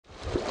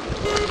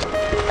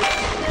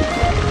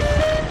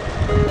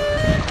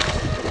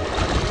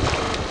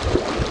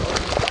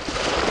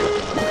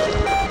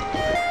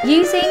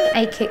Using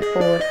a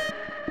kickboard.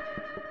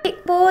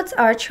 Kickboards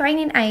are a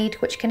training aid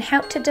which can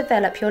help to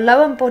develop your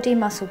lower body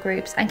muscle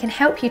groups and can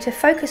help you to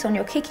focus on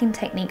your kicking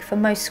technique for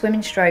most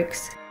swimming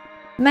strokes.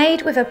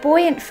 Made with a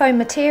buoyant foam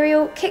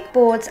material,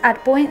 kickboards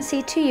add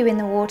buoyancy to you in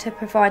the water,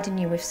 providing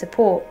you with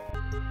support.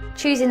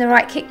 Choosing the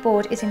right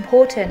kickboard is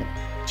important.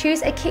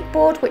 Choose a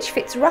kickboard which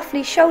fits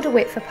roughly shoulder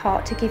width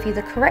apart to give you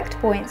the correct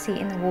buoyancy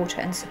in the water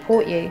and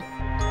support you.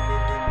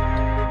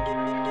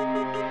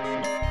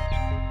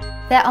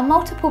 There are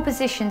multiple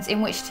positions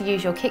in which to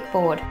use your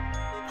kickboard.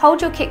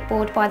 Hold your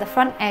kickboard by the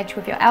front edge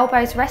with your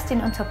elbows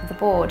resting on top of the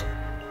board.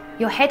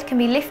 Your head can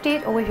be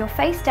lifted or with your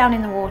face down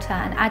in the water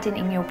and adding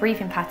in your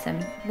breathing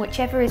pattern,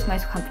 whichever is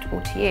most comfortable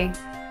to you.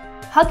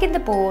 Hugging the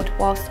board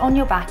whilst on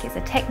your back is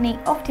a technique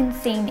often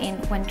seen in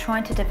when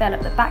trying to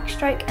develop the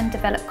backstroke and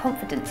develop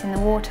confidence in the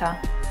water.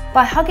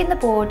 By hugging the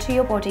board to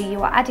your body, you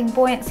are adding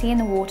buoyancy in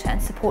the water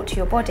and support to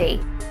your body.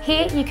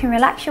 Here you can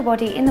relax your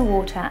body in the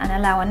water and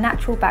allow a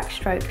natural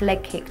backstroke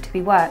leg kick to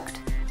be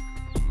worked.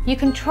 You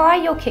can try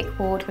your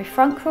kickboard with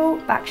front crawl,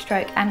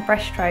 backstroke and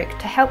breaststroke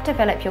to help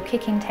develop your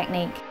kicking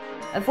technique.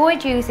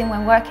 Avoid using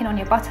when working on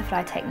your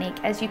butterfly technique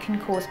as you can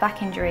cause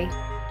back injury.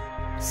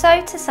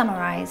 So to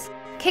summarise,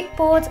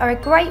 kickboards are a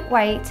great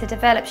way to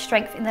develop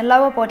strength in the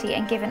lower body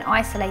and give an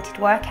isolated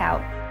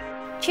workout.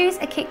 Choose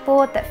a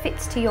kickboard that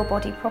fits to your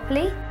body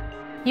properly.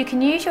 You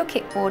can use your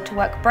kickboard to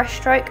work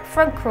breaststroke,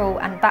 front crawl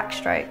and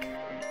backstroke.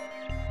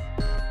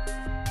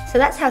 So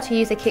that's how to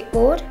use a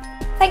kickboard.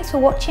 Thanks for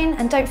watching,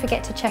 and don't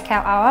forget to check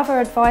out our other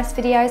advice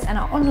videos and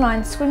our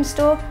online swim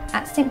store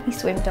at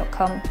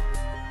SimplySwim.com.